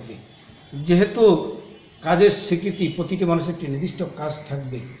লাভ করবে। যেহেতু কাজের স্বীকৃতি প্রতিটি মানুষের একটি নির্দিষ্ট কাজ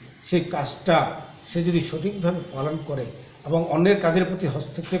থাকবে, সেই কাজটা সে যদি সঠিকভাবে পালন করে এবং অন্যের কাজের প্রতি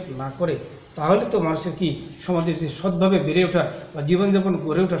হস্তক্ষেপ না করে, তাহলে তো মানুষের কি সমাজে সৎভাবে বেড়ে ওঠার বা জীবনযাপন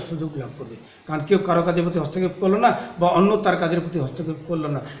গড়ে ওঠার সুযোগ লাভ করবে। কারণ কেউ কারো কাজের প্রতি হস্তক্ষেপ করলো না বা অন্য তার কাজের প্রতি হস্তক্ষেপ করলো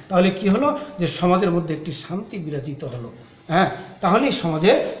না, তাহলে কি হলো যে সমাজের মধ্যে একটি শান্তি বিরাজিত হলো। হ্যাঁ, তাহলেই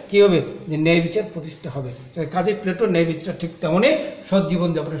সমাজে কী হবে, যে ন্যায় বিচার প্রতিষ্ঠা হবে। কাজে প্লেটোর ন্যায় বিচার ঠিক তেমনই সৎ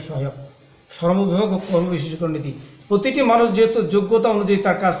জীবনযাপনের সহায়ক। শ্রমবিভাগ ও কর্মবিশেষকরণ নীতি, প্রতিটি মানুষ যেহেতু যোগ্যতা অনুযায়ী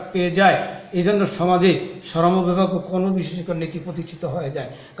তার কাজ পেয়ে যায়, এই জন্য সমাজে শ্রমবিভাগ ও কর্মবিশেষকরণ নীতি প্রতিষ্ঠিত হয়ে যায়।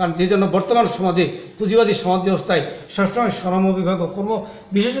 কারণ যে জন্য বর্তমান সমাজে পুঁজিবাদী সমাজ ব্যবস্থায় সবসময় শ্রমবিভাগ ও কর্ম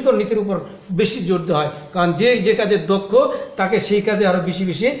বিশেষকরণ নীতির উপর বেশি জোর দেওয়া হয়। কারণ যে কাজে দক্ষ তাকে সেই কাজে আরও বেশি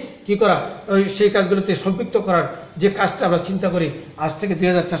কী করা, সেই কাজগুলোতে সম্পৃক্ত করার যে কাজটা আমরা চিন্তা করি, আজ থেকে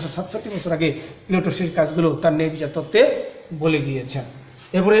 2467 বছর আগে প্লেটো সেই কাজগুলো তার ন্যায় বিচার তত্ত্বে বলে গিয়েছেন।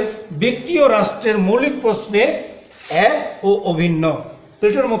 এরপরে ব্যক্তি ও রাষ্ট্রের মৌলিক প্রশ্নে এক ও অভিন্ন।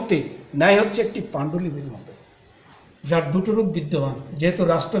 প্লেটোর মতে ন্যায় হচ্ছে একটি পাণ্ডুলিপির মতো, যার দুটো রূপ বিদ্যমান। যেহেতু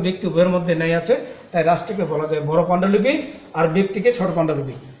রাষ্ট্র ব্যক্তি উভয়ের মধ্যে ন্যায় আছে, তাই রাষ্ট্রকে বলা যায় বড় পাণ্ডুলিপি আর ব্যক্তিকে ছোট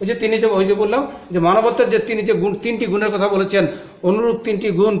পাণ্ডুলিপি। ওই যে বললাম যে মানবতার যে তিনি যে তিনটি গুণের কথা বলেছেন, অনুরূপ তিনটি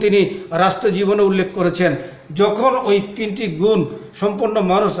গুণ তিনি রাষ্ট্র জীবনে উল্লেখ করেছেন। যখন ওই তিনটি গুণ সম্পন্ন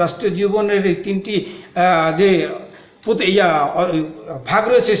মানুষ রাষ্ট্রীয় জীবনের এই তিনটি যে ভাগ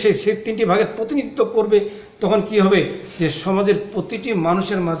রয়েছে, সেই তিনটি ভাগের প্রতিনিধিত্ব করবে, তখন কি হবে, যে সমাজের প্রতিটি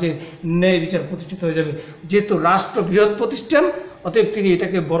মানুষের মাঝে ন্যায় বিচার প্রতিষ্ঠিত হয়ে যাবে। যেহেতু রাষ্ট্র বৃহৎ প্রতিষ্ঠান, অতএব তিনি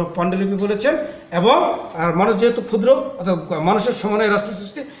এটাকে বড় পাণ্ডুলিপি বলেছেন। এবং আর মানুষ যেহেতু ক্ষুদ্র, অর্থাৎ মানুষের সমানে রাষ্ট্র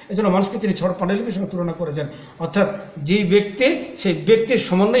সৃষ্টি, এই জন্য মানুষকে তিনি ছোট পাণ্ডুলিপির সঙ্গে তুলনা করেছেন। অর্থাৎ যেই ব্যক্তি, সেই ব্যক্তির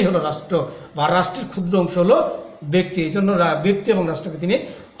সমন্বয় হলো রাষ্ট্র, বা রাষ্ট্রের ক্ষুদ্র অংশ হলো ব্যক্তি। এই জন্য ব্যক্তি এবং রাষ্ট্রকে তিনি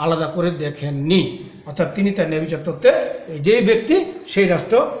আলাদা করে দেখেননি। অর্থাৎ তিনি তার ন্যায় বিচার তত্ত্বে যেই ব্যক্তি সেই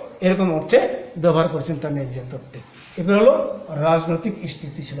রাষ্ট্র এরকম অর্থে ব্যবহার করছেন তার ন্যায় বিচার তত্ত্বে। এবার হলো রাজনৈতিক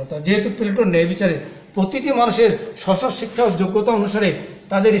স্থিতিশীলতা। যেহেতু প্লেটোর ন্যায় বিচারে প্রতিটি মানুষের স্ব শিক্ষা ও যোগ্যতা অনুসারে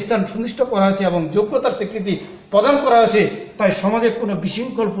তাদের স্থান সুনিশ্চিত করা হয়েছে এবং যোগ্যতার স্বীকৃতি প্রদান করা হয়েছে, তাই সমাজে কোনো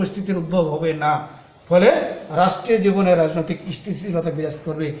বিশৃঙ্খল পরিস্থিতির উদ্ভব হবে না। ফলে রাষ্ট্রীয় জীবনে রাজনৈতিক স্থিতিশীলতা বিরাজ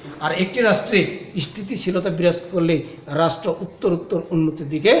করবে। আর একটি রাষ্ট্রে স্থিতিশীলতা বিরাজ করলে রাষ্ট্র উত্তরোত্তর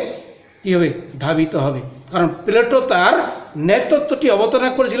উন্নতির দিকে কী হবে, ধাবিত হবে। কারণ প্লেটো তার নেতৃত্বটি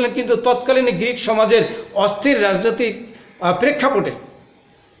অবতারণা করেছিলেন কিন্তু তৎকালীন গ্রিক সমাজের অস্থির রাজনৈতিক প্রেক্ষাপটে।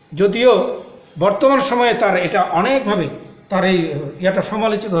 যদিও বর্তমান সময়ে তার এটা অনেকভাবে তার এই এটা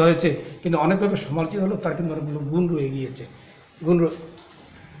সমালোচিত হয়েছে, কিন্তু অনেকভাবে সমালোচিত হলেও তার কিন্তু অনেকগুলো গুণ রয়ে গিয়েছে।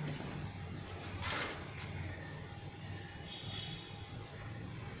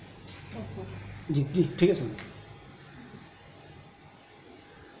 জি জি ঠিক আছে।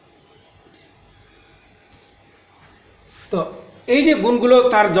 তো এই যে গুণগুলো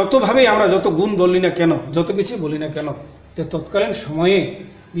তার যতভাবেই আমরা যত গুণ বলি না কেন, যত কিছু বলি না কেন, তো তৎকালীন সময়ে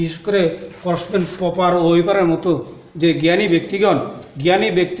বিশেষ করে করসপেন পপার ও ওয়েবারের মতো যে জ্ঞানী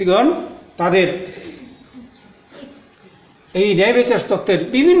ব্যক্তিগণ তাদের এই ন্যায় বিচার তত্ত্বের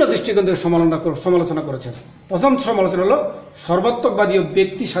বিভিন্ন দৃষ্টিকোণ থেকে সমালোচনা করেছেন। প্রথম সমালোচনা হলো সর্বাত্মকবাদী ও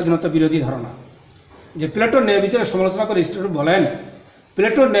ব্যক্তি স্বাধীনতা বিরোধী ধারণা। যে প্লেটোর ন্যায় বিচারের সমালোচনা করে স্টুডেন্ট বলেন,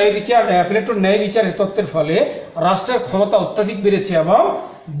 প্লেটোর ন্যায় বিচারের তত্ত্বের ফলে রাষ্ট্রের ক্ষমতা অত্যাধিক বেড়েছে এবং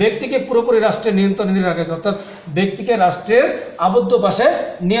ব্যক্তিকে পুরোপুরি রাষ্ট্রের নিয়ন্ত্রণে রাখা হয়েছে। অর্থাৎ ব্যক্তিকে রাষ্ট্রের আবদ্ধ পাশে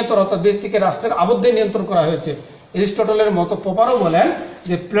নিয়ন্ত্রণ, অর্থাৎ ব্যক্তিকে রাষ্ট্রের আবদ্ধে নিয়ন্ত্রণ করা হয়েছে। এরিস্টটলের মতো পপারও বলেন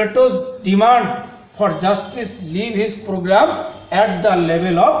যে Plato's demand for justice leave his programme at the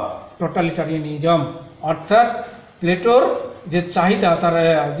level of টোটালিটারিয়ানিজম। অর্থাৎ প্লেটোর যে চাহিদা, তার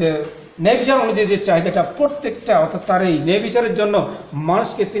যে ন্যায় বিচার অনুযায়ী যে চাহিদাটা প্রত্যেকটা, অর্থাৎ তার এই ন্যায় বিচারের জন্য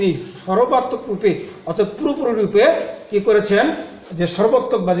মানুষকে তিনি সর্বাত্মক রূপে, অর্থাৎ পুরোপুরি রূপে কী করেছেন, যে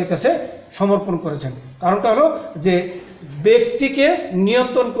সর্বাত্মকবাদীর কাছে সমর্পণ করেছেন। কারণটা হলো যে ব্যক্তিকে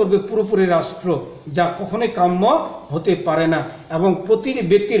নিয়ন্ত্রণ করবে পুরোপুরি রাষ্ট্র, যা কখনোই কাম্য হতে পারে না। এবং প্রতিটি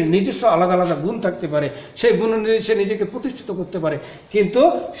ব্যক্তির নিজস্ব আলাদা আলাদা গুণ থাকতে পারে, সেই গুণ অনুযায়ী সে নিজেকে প্রতিষ্ঠিত করতে পারে, কিন্তু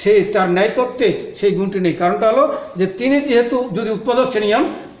সে তার ন্যায়তত্ত্বে সেই গুণটি নেই। কারণটা হলো যে তিনি যেহেতু যদি উৎপাদক শ্রেণী হন,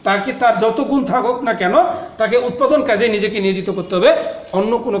 তাকে তার যত গুণ থাকুক না কেন, তাকে উৎপাদন কাজে নিজেকে নিয়োজিত করতে হবে,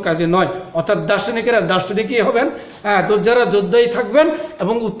 অন্য কোনো কাজে নয়। অর্থাৎ দার্শনিকেরা দার্শনিকই হবেন, যোদ্ধারা যোদ্ধাই থাকবেন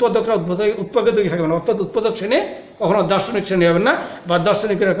এবং উৎপাদকরা উৎপাদকই থাকবেন। অর্থাৎ উৎপাদক শ্রেণী কখনো দার্শনিক শ্রেণী হবেন না, বা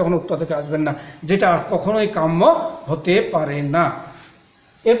দার্শনিকেরা কখনো উৎপাদকে আসবেন না, যেটা কখনোই কাম্য হতে পারে না।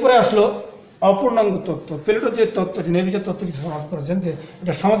 এরপরে আসলো অপূর্ণাঙ্গ তত্ত্ব। প্লেটো যে তত্ত্বটি, ন্যায় বিচার তত্ত্বটি সমাজ করেছেন যে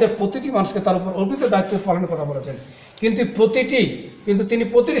এটা সমাজের প্রতিটি মানুষকে তার উপর অর্পিত দায়িত্ব পালন করা বলেছেন, কিন্তু তিনি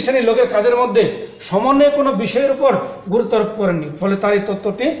প্রতিটি শ্রেণীর লোকের কাজের মধ্যে সমন্বয়ে কোনো বিষয়ের উপর গুরুত্ব আরোপ করেননি, ফলে তার এই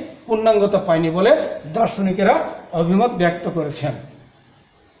তত্ত্বটি পূর্ণাঙ্গতা পায়নি বলে দার্শনিকেরা অভিমত ব্যক্ত করেছেন।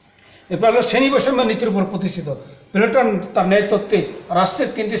 এরপর হলো শ্রেণী বৈষম্য নীতির উপর প্রতিষ্ঠিত। প্লেটো তার ন্যায় তত্ত্বে রাষ্ট্রের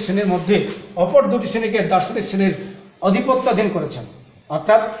 3টি শ্রেণীর মধ্যে অপর 2টি শ্রেণীকে দার্শনিক শ্রেণীর আধিপত্যাধীন করেছেন,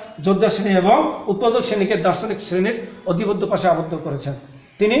 অর্থাৎ যোদ্ধা শ্রেণী এবং উৎপাদক শ্রেণীকে দার্শনিক শ্রেণীর অধিপত্য পাশে আবদ্ধ করেছেন।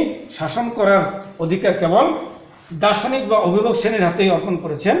 তিনি শাসন করার অধিকার কেবল দার্শনিক বা অভিভাবক শ্রেণীর হাতেই অর্পণ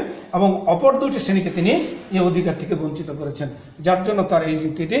করেছেন এবং অপর 2টি শ্রেণীকে তিনি এই অধিকার থেকে বঞ্চিত করেছেন, যার জন্য তার এই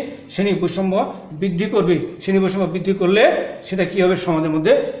নীতিটি শ্রেণী বৈষম্য বৃদ্ধি করবে। শ্রেণী বৈষম্য বৃদ্ধি করলে সেটা কী হবে, সমাজের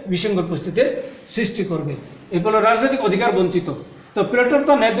মধ্যে বিশৃঙ্খল পরিস্থিতির সৃষ্টি করবে। এগুলো রাজনৈতিক অধিকার বঞ্চিত। তো প্লেটো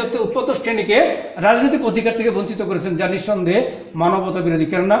তার ন্যায় তত্ত্বে উৎপাদক শ্রেণীকে রাজনৈতিক অধিকার থেকে বঞ্চিত করেছেন, যা নিঃসন্দেহে মানবতা বিরোধী।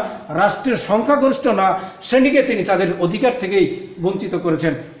 কেননা রাষ্ট্রের সংখ্যাগরিষ্ঠ শ্রেণীকে তিনি তাদের অধিকার থেকেই বঞ্চিত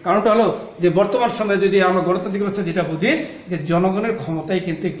করেছেন। কারণটা হলো যে বর্তমান সময়ে যদি আমরা গণতান্ত্রিক ব্যবস্থা যেটা বুঝি, যে জনগণের ক্ষমতাই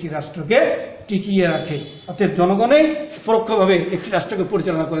কিন্তু একটি রাষ্ট্রকে টিকিয়ে রাখে, অর্থাৎ জনগণই পরোক্ষভাবে একটি রাষ্ট্রকে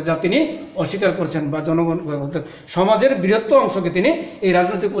পরিচালনা করে, যা তিনি অস্বীকার করেছেন, বা জনগণ অর্থাৎ সমাজের বৃহত্তর অংশকে তিনি এই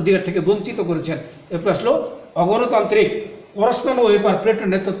রাজনৈতিক অধিকার থেকে বঞ্চিত করেছেন। এরপর আসলো অগণতান্ত্রিক পরস্পর ও এবার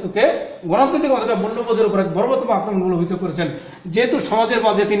প্লেটোর নেতৃত্বকে গণতান্ত্রিক অধিকার মূল্যবোধের উপর এক বর্বরতম আক্রমণ বলে অভিহিত করেছেন, যেহেতু সমাজের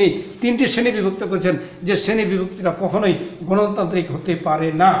মাঝে তিনি 3টি শ্রেণী বিভক্ত করেছেন, যে শ্রেণী বিভক্তিটা কখনোই গণতান্ত্রিক হতে পারে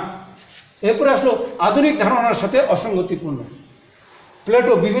না। এরপরে আসলো আধুনিক ধারণার সাথে অসঙ্গতিপূর্ণ।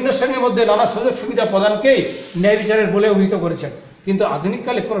 প্লেটো বিভিন্ন শ্রেণীর মধ্যে নানা সুযোগ সুবিধা প্রদানকেই ন্যায় বিচারের বলে অভিহিত করেছেন, কিন্তু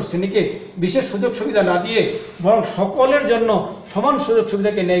আধুনিককালে কোনো শ্রেণীকে বিশেষ সুযোগ সুবিধা না দিয়ে বরং সকলের জন্য সমান সুযোগ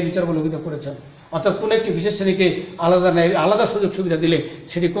সুবিধাকে ন্যায় বিচার বলে অভিহিত করেছেন। অর্থাৎ কোনো একটি বিশেষ শ্রেণীকে আলাদা সুযোগ সুবিধা দিলে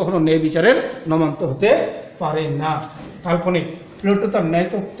সেটি কখনো ন্যায় বিচারের নমান্ত হতে পারে না। কাল্পনিক। প্লেটো তার ন্যায়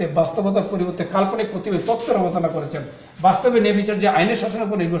তত্ত্বে বাস্তবতার পরিবর্তে কাল্পনিক প্রতিভায় তত্ত্বের অবতারণা করেছেন। বাস্তবে ন্যায় বিচার যে আইনের শাসনের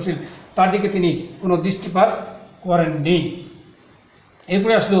উপর নির্ভরশীল, তার দিকে তিনি কোনো দৃষ্টিপাত করেননি।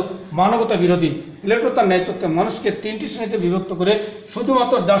 এরপরে আসলো মানবতা বিরোধী। প্লেটো তার ন্যায় তত্ত্বে মানুষকে 3টি শ্রেণীতে বিভক্ত করে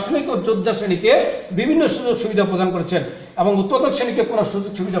শুধুমাত্র দার্শনিক ও যোদ্ধা শ্রেণীকে বিভিন্ন সুযোগ সুবিধা প্রদান করেছেন এবং উৎপাদক শ্রেণীকে কোনো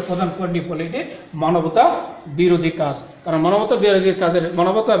সুযোগ সুবিধা প্রদান করেনি, বলে এটি মানবতা বিরোধী কাজ। কারণ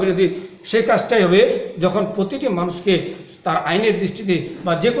মানবতা বিরোধী সেই কাজটাই হবে যখন প্রতিটি মানুষকে তার আইনের দৃষ্টিতে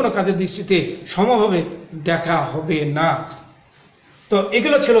বা যে কোনো কাজের দৃষ্টিতে সমভাবে দেখা হবে না। তো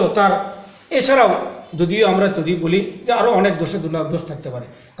এগুলো ছিল তার। এছাড়াও যদিও আমরা বলি যে আরও অনেক দোষ থাকতে পারে,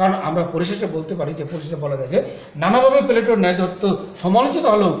 কারণ আমরা পরিশেষে বলতে পারি যে বলা যায় যে নানাভাবে প্লেটোর ন্যায় তত্ত্ব সমালোচিত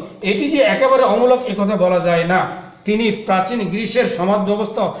হলেও এটি যে একেবারে অমূলক একথা বলা যায় না। তিনি প্রাচীন গ্রিসের সমাজ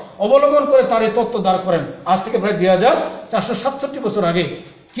ব্যবস্থা অবলম্বন করে তার এই তত্ত্ব দাঁড় করেন আজ থেকে প্রায় 2467 বছর আগে,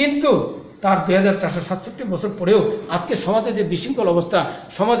 কিন্তু তার 2467 বছর পরেও আজকে সমাজে যে বিশৃঙ্খল অবস্থা,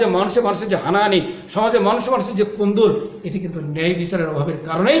 সমাজে মানুষের যে হানাহানি, সমাজে মানুষের যে কোন্দল, এটি কিন্তু ন্যায় বিচারের অভাবের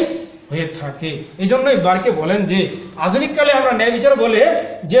কারণেই হয়ে থাকে। এই জন্যই বারকে বলেন যে আধুনিককালে আমরা ন্যায় বিচার বলে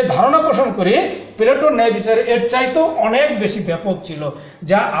যে ধারণা পোষণ করি, প্লেটোর ন্যায় বিচার এর চাইতেও অনেক বেশি ব্যাপক ছিল,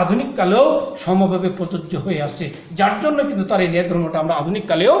 যা আধুনিককালেও সমভাবে প্রযোজ্য হয়ে আসছে। যার জন্য কিন্তু তার এই ন্যায় ধর্মটা আমরা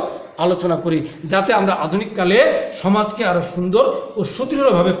আধুনিককালেও আলোচনা করি, যাতে আমরা আধুনিককালে সমাজকে আরও সুন্দর ও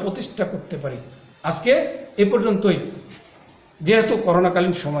সুদৃঢ়ভাবে প্রতিষ্ঠা করতে পারি। আজকে এ পর্যন্তই। যেহেতু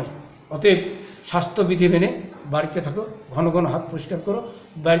করোনাকালীন সময়, অতএব স্বাস্থ্যবিধি মেনে বাড়িতে থাকো, ঘন ঘন হাত পরিষ্কার করো,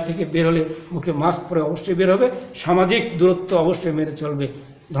 বাড়ি থেকে বের হলে মুখে মাস্ক পরে অবশ্যই বের হবে, সামাজিক দূরত্ব অবশ্যই মেনে চলবে।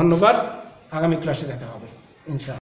 ধন্যবাদ। আগামী ক্লাসে দেখা হবে ইনশাআল্লাহ।